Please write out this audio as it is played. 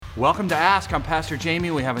Welcome to Ask. I'm Pastor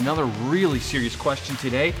Jamie. We have another really serious question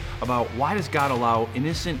today about why does God allow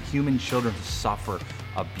innocent human children to suffer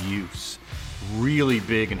abuse? Really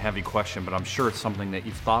big and heavy question, but I'm sure it's something that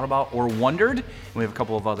you've thought about or wondered. And we have a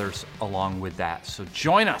couple of others along with that. So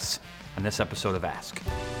join us on this episode of Ask.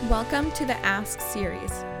 Welcome to the Ask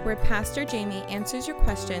series, where Pastor Jamie answers your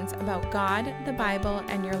questions about God, the Bible,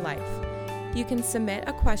 and your life. You can submit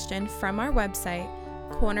a question from our website,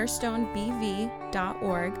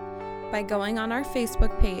 cornerstonebv.org, by going on our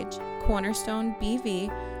Facebook page, Cornerstone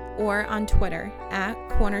BV, or on Twitter at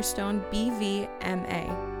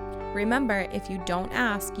CornerstoneBVMA. Remember, if you don't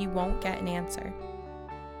ask, you won't get an answer.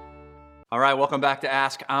 All right, welcome back to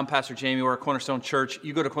Ask. I'm Pastor Jamie. We're at Cornerstone Church.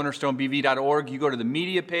 You go to cornerstonebv.org. You go to the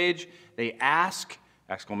media page. They ask,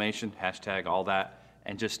 exclamation, hashtag, all that,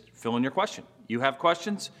 and just fill in your question. You have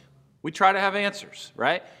questions, we try to have answers,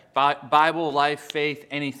 right? Bible, life, faith,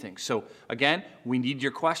 anything. So again, we need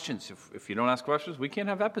your questions. If you don't ask questions, we can't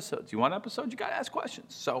have episodes. You want episodes, you got to ask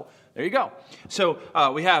questions. So there you go. So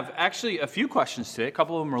we have actually a few questions today. A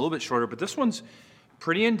couple of them are a little bit shorter, but this one's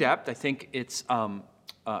pretty in-depth. I think it's kind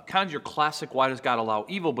of your classic, why does God allow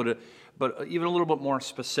evil, but even a little bit more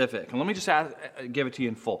specific. And let me just give it to you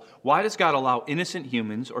in full. Why does God allow innocent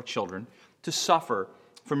humans or children to suffer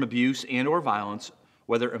from abuse and or violence,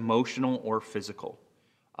 whether emotional or physical?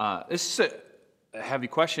 This is a heavy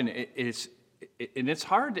question. And it's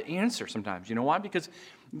hard to answer sometimes. You know why? Because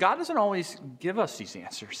God doesn't always give us these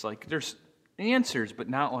answers. Like, there's answers, but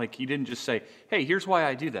not like He didn't just say, hey, here's why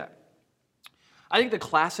I do that. I think the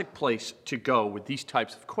classic place to go with these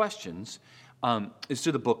types of questions is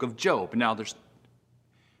to the book of Job. Now, I was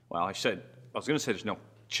going to say there's no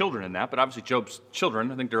children in that, but obviously Job's children,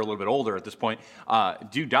 I think they're a little bit older at this point,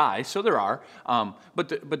 do die, so there are.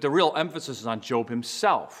 But the real emphasis is on Job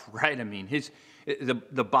himself, right? I mean,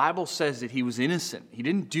 the Bible says that he was innocent. He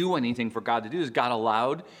didn't do anything for God to do this. God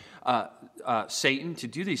allowed Satan to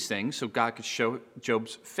do these things so God could show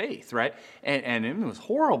Job's faith, right? And it was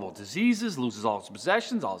horrible. Diseases, loses all his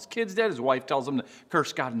possessions, all his kids dead. His wife tells him to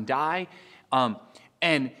curse God and die.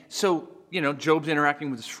 And so, Job's interacting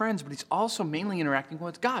with his friends, but he's also mainly interacting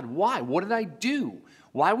with God. Why? What did I do?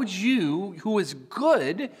 Why would you, who is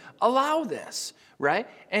good, allow this, right?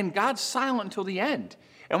 And God's silent until the end.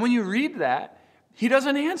 And when you read that, He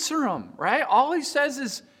doesn't answer him, right? All He says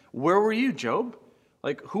is, where were you, Job?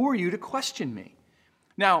 Like, who are you to question me?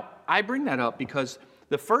 Now, I bring that up because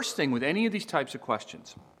the first thing with any of these types of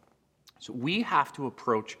questions, so we have to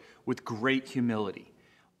approach with great humility,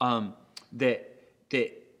 that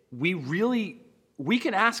we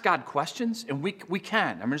can ask God questions, and we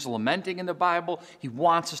can. I mean, there's lamenting in the Bible. He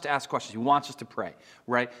wants us to ask questions. He wants us to pray,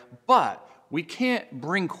 right? But we can't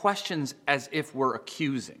bring questions as if we're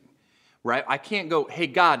accusing, right? I can't go, hey,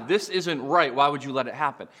 God, this isn't right. Why would you let it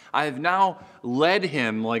happen? I have now led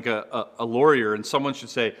him like a lawyer, and someone should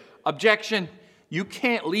say, objection. You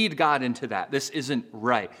can't lead God into that. This isn't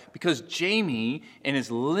right. Because Jamie, in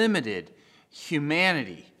his limited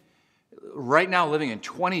humanity, right now living in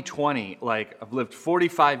 2020, like I've lived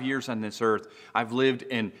 45 years on this earth. I've lived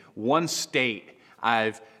in one state.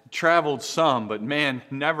 I've traveled some, but man,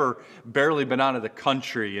 barely been out of the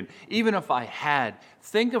country. And even if I had,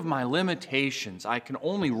 think of my limitations. I can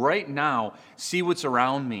only right now see what's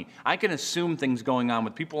around me. I can assume things going on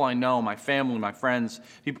with people I know, my family, my friends,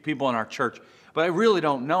 people in our church. But I really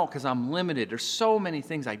don't know because I'm limited. There's so many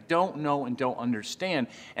things I don't know and don't understand.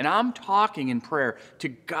 And I'm talking in prayer to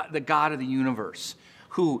God, the God of the universe,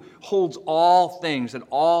 who holds all things at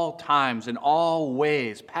all times, in all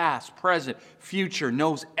ways, past, present, future,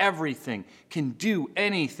 knows everything, can do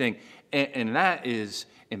anything. And that is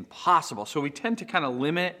impossible. So we tend to kind of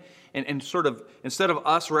limit and sort of, instead of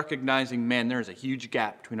us recognizing, man, there's a huge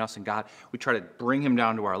gap between us and God, we try to bring Him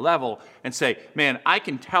down to our level and say, man, I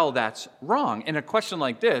can tell that's wrong. And a question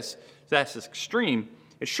like this, that's extreme,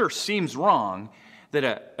 it sure seems wrong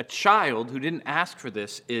that a child who didn't ask for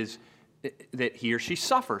this is that he or she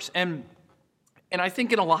suffers. And I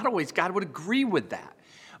think in a lot of ways, God would agree with that.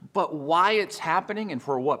 But why it's happening and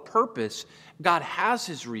for what purpose, God has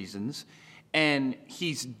His reasons, and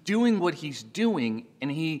He's doing what He's doing, and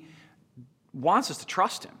He wants us to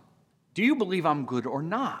trust Him. Do you believe I'm good or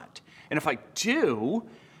not? And if I do,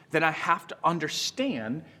 then I have to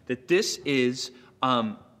understand that this is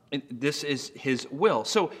His will.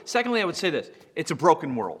 So secondly, I would say this. It's a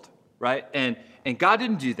broken world, right? And God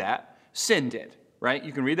didn't do that. Sin did, right?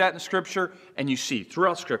 You can read that in the Scripture, and you see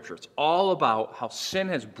throughout Scripture, it's all about how sin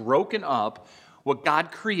has broken up what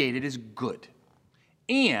God created as good.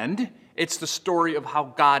 And It's the story of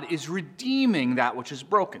how God is redeeming that which is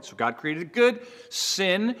broken. So God created good,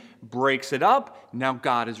 sin breaks it up, now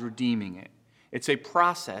God is redeeming it. It's a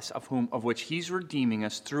process of which he's redeeming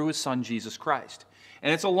us through his son, Jesus Christ.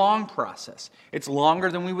 And it's a long process. It's longer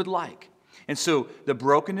than we would like. And so the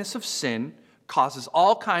brokenness of sin causes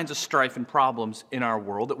all kinds of strife and problems in our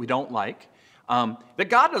world that we don't like, that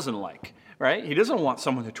God doesn't like, right? He doesn't want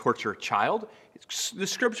someone to torture a child. The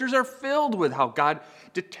scriptures are filled with how God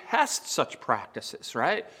detests such practices,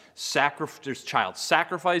 right? There's child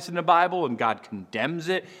sacrifice in the Bible, and God condemns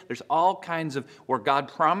it. There's all kinds of where God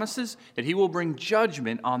promises that he will bring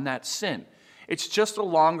judgment on that sin. It's just a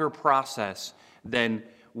longer process than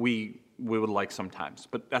we would like sometimes,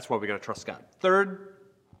 but that's why we got to trust God. Third,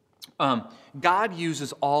 God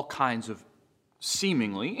uses all kinds of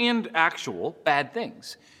seemingly and actual bad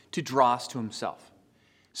things to draw us to himself.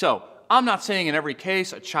 So I'm not saying in every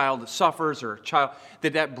case a child that suffers or a child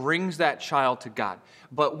that brings that child to God,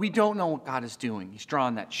 but we don't know what God is doing. He's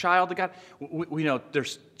drawing that child to God. We know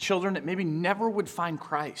there's children that maybe never would find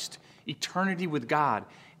Christ, eternity with God,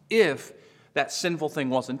 if that sinful thing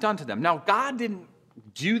wasn't done to them. Now, God didn't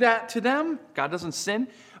do that to them. God doesn't sin,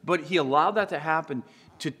 but he allowed that to happen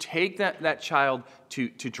to take that child to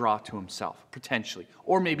draw to himself, potentially,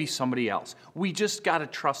 or maybe somebody else. We just got to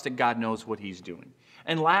trust that God knows what he's doing.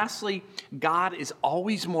 And lastly, God is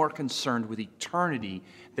always more concerned with eternity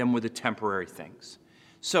than with the temporary things.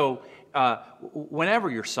 So whenever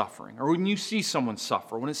you're suffering, or when you see someone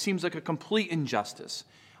suffer, when it seems like a complete injustice,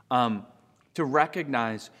 to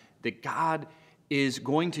recognize that God is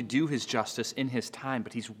going to do his justice in his time,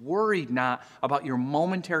 but he's worried not about your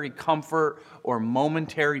momentary comfort or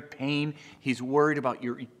momentary pain. He's worried about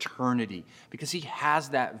your eternity because he has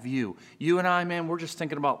that view. You and I, man, we're just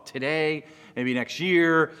thinking about today, maybe next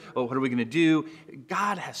year. Oh, what are we going to do?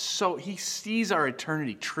 God he sees our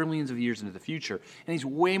eternity trillions of years into the future, and he's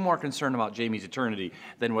way more concerned about Jamie's eternity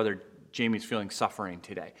than whether Jamie's feeling suffering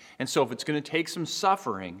today. And so if it's going to take some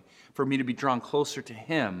suffering for me to be drawn closer to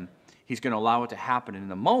him, he's going to allow it to happen. And in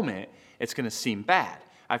the moment, it's going to seem bad.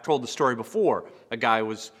 I've told the story before. A guy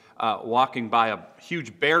was walking by a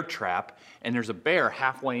huge bear trap, and there's a bear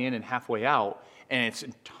halfway in and halfway out, and it's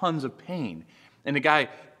in tons of pain. And the guy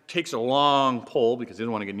takes a long pole because he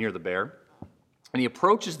doesn't want to get near the bear, and he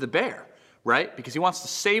approaches the bear, right? Because he wants to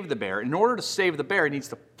save the bear. In order to save the bear, he needs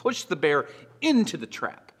to push the bear into the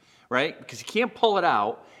trap, right? Because he can't pull it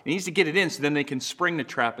out. He needs to get it in so then they can spring the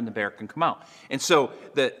trap and the bear can come out. And so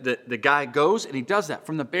the guy goes and he does that.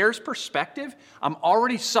 From the bear's perspective, I'm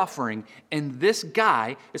already suffering, and this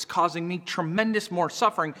guy is causing me tremendous more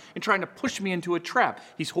suffering and trying to push me into a trap.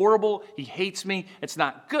 He's horrible. He hates me. It's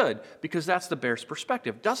not good, because that's the bear's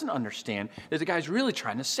perspective. Doesn't understand that the guy's really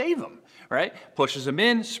trying to save him, right? Pushes him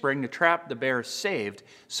in, spring the trap, the bear is saved.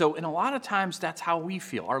 So in a lot of times, that's how we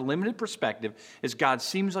feel. Our limited perspective is God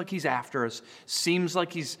seems like he's after us, seems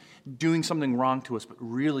like he's doing something wrong to us, but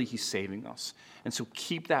really he's saving us. And so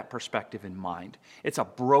keep that perspective in mind. It's a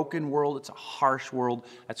broken world. It's a harsh world.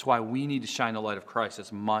 That's why we need to shine the light of Christ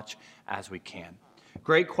as much as we can.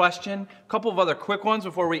 Great question. A couple of other quick ones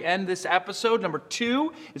before we end this episode. Number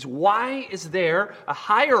 2 is, why is there a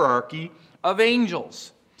hierarchy of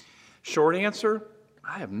angels? Short answer,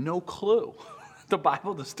 I have no clue. The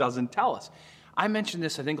Bible just doesn't tell us. I mentioned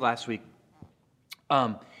this, I think, last week.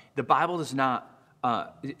 The Bible does not,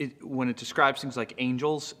 when it describes things like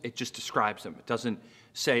angels, it just describes them. It doesn't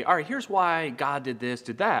say, all right, here's why God did this,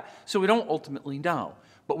 did that. So we don't ultimately know.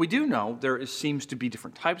 But we do know seems to be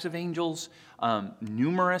different types of angels,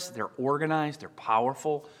 numerous, they're organized, they're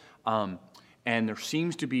powerful, and there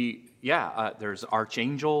seems to be, there's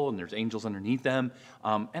archangel and there's angels underneath them.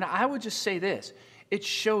 And I would just say this, it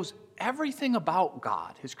shows everything about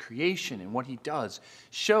God, his creation and what he does,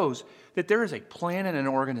 shows that there is a plan and an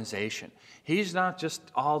organization. He's not just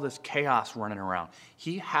all this chaos running around.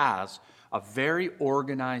 He has a very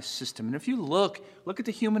organized system. And if you look at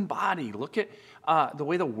the human body, look at the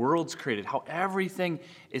way the world's created, how everything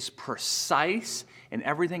is precise and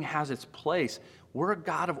everything has its place. We're a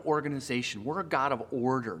God of organization. We're a God of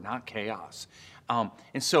order, not chaos.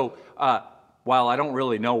 And so while I don't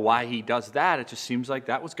really know why he does that, it just seems like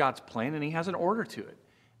that was God's plan and he has an order to it.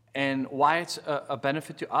 And why it's a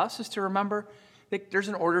benefit to us is to remember that there's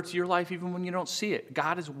an order to your life even when you don't see it.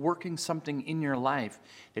 God is working something in your life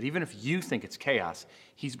that even if you think it's chaos,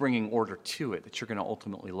 he's bringing order to it that you're going to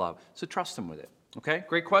ultimately love. So trust him with it. Okay,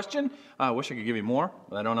 great question. I wish I could give you more,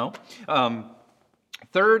 but I don't know.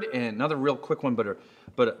 Third, and another real quick one, but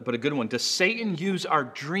a good one. Does Satan use our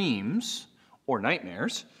dreams or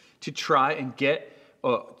nightmares to try and get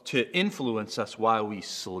to influence us while we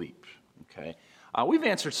sleep? Okay. We've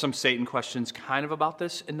answered some Satan questions kind of about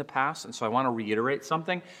this in the past, and so I want to reiterate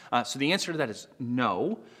something. So the answer to that is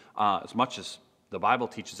no, as much as the Bible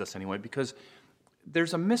teaches us anyway, because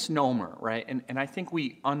there's a misnomer, right? And I think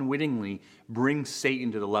we unwittingly bring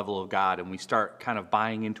Satan to the level of God, and we start kind of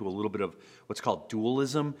buying into a little bit of what's called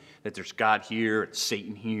dualism, that there's God here and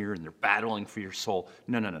Satan here, and they're battling for your soul.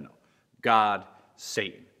 No. God,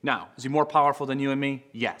 Satan. Now, is he more powerful than you and me?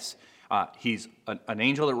 Yes. He's an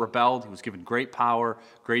angel that rebelled. He was given great power,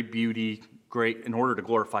 great beauty, great in order to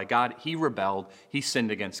glorify God. He rebelled. He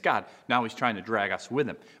sinned against God. Now he's trying to drag us with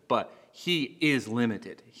him. But he is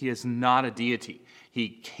limited. He is not a deity. He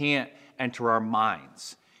can't enter our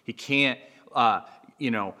minds. He can't,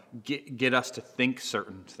 get us to think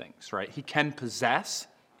certain things, right? He can possess,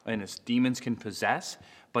 and his demons can possess,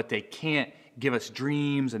 but they can't give us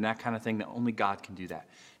dreams and that kind of thing. That only God can do that.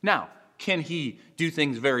 Now, can he do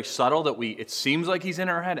things very subtle that it seems like he's in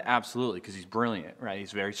our head? Absolutely, because he's brilliant, right?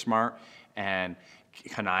 He's very smart and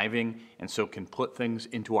conniving, and so can put things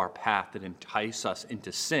into our path that entice us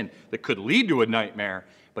into sin that could lead to a nightmare,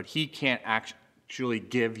 but he can't actually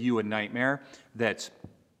give you a nightmare that's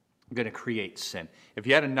going to create sin. If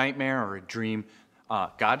you had a nightmare or a dream,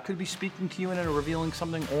 God could be speaking to you and revealing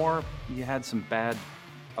something, or you had a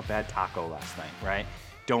bad taco last night, right?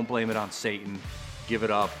 Don't blame it on Satan. Give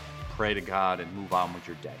it up, pray to God, and move on with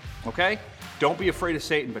your day, okay? Don't be afraid of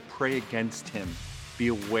Satan, but pray against him. Be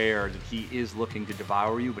aware that he is looking to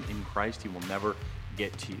devour you, but in Christ he will never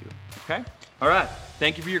get to you, okay? All right,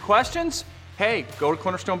 thank you for your questions. Hey, go to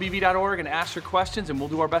cornerstonebv.org and ask your questions, and we'll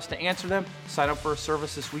do our best to answer them. Sign up for a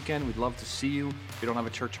service this weekend. We'd love to see you. If you don't have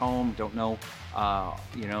a church home, don't know,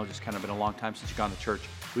 just kind of been a long time since you've gone to church,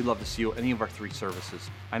 we'd love to see you at any of our 3 services.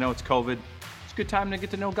 I know it's COVID. It's a good time to get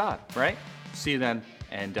to know God, right? See you then,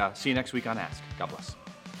 and see you next week on Ask. God bless.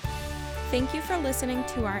 Thank you for listening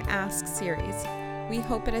to our Ask series. We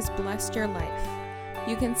hope it has blessed your life.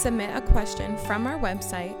 You can submit a question from our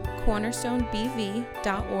website,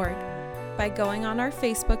 cornerstonebv.org, by going on our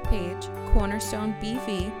Facebook page, Cornerstone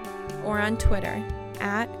BV, or on Twitter,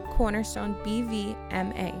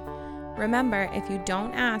 @CornerstoneBVMA. Remember, if you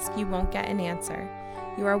don't ask, you won't get an answer.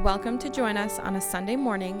 You are welcome to join us on a Sunday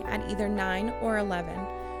morning at either 9 or 11.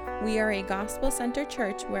 We are a gospel-centered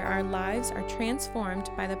church where our lives are transformed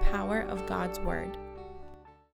by the power of God's Word.